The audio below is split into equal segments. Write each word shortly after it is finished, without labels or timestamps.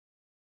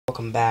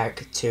Welcome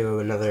back to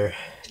another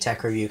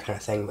tech review kind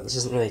of thing, but this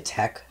isn't really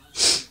tech,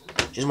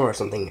 just more of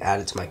something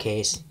added to my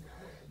case.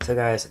 So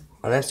guys,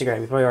 on Instagram,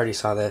 you probably already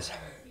saw this.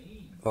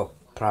 Well,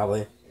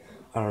 probably.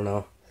 I don't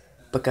know.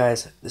 But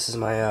guys, this is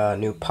my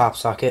new pop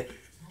socket.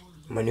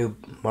 My new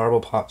marble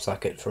pop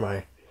socket for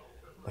my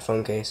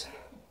phone case.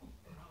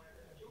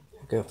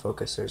 I'm gonna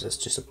focus. There's this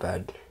just a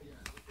bad.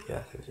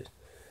 Yeah,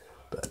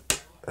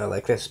 but I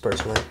like this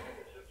personally.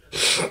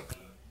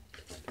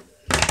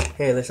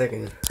 Hey, at least I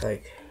can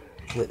like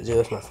do this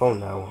with my phone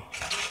now.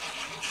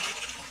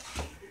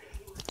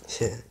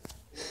 Shit.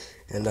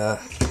 And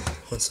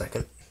 1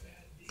 second.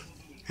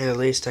 And at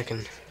least I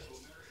can.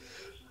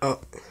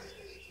 Oh,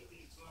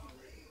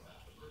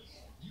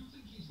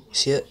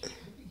 see it?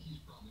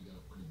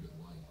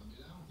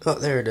 Oh,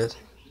 there it is.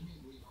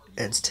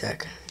 Ed's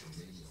Tech.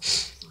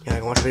 Yeah,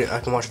 I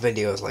can watch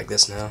videos like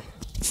this now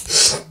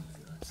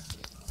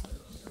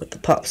with the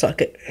pop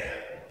socket.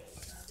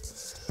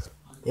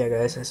 Yeah,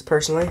 guys,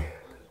 personally,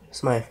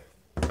 it's the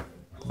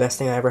best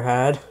thing I ever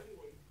had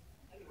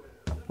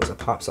was a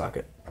pop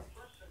socket.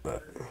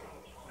 But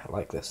I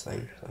like this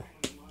thing. So.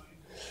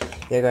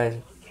 Yeah, guys,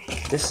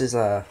 this is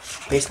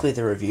basically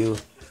the review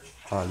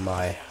on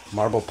my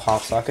marble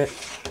pop socket.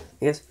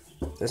 Yes,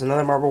 there's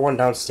another marble one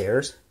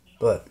downstairs,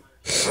 but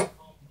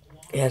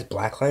it has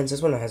black lines.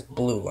 This one has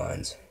blue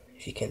lines,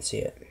 if you can't see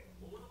it.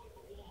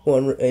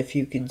 Well, if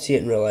you can see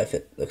it in real life,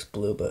 it looks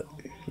blue, but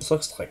this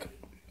looks like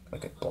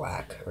a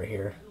black right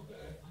here.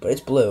 But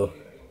it's blue.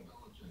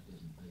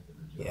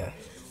 Yeah.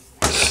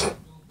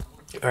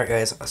 Alright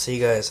guys, I'll see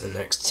you guys in the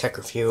next tech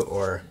review,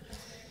 or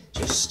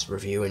just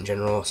review in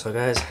general. So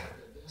guys,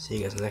 see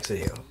you guys in the next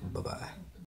video. Bye-bye.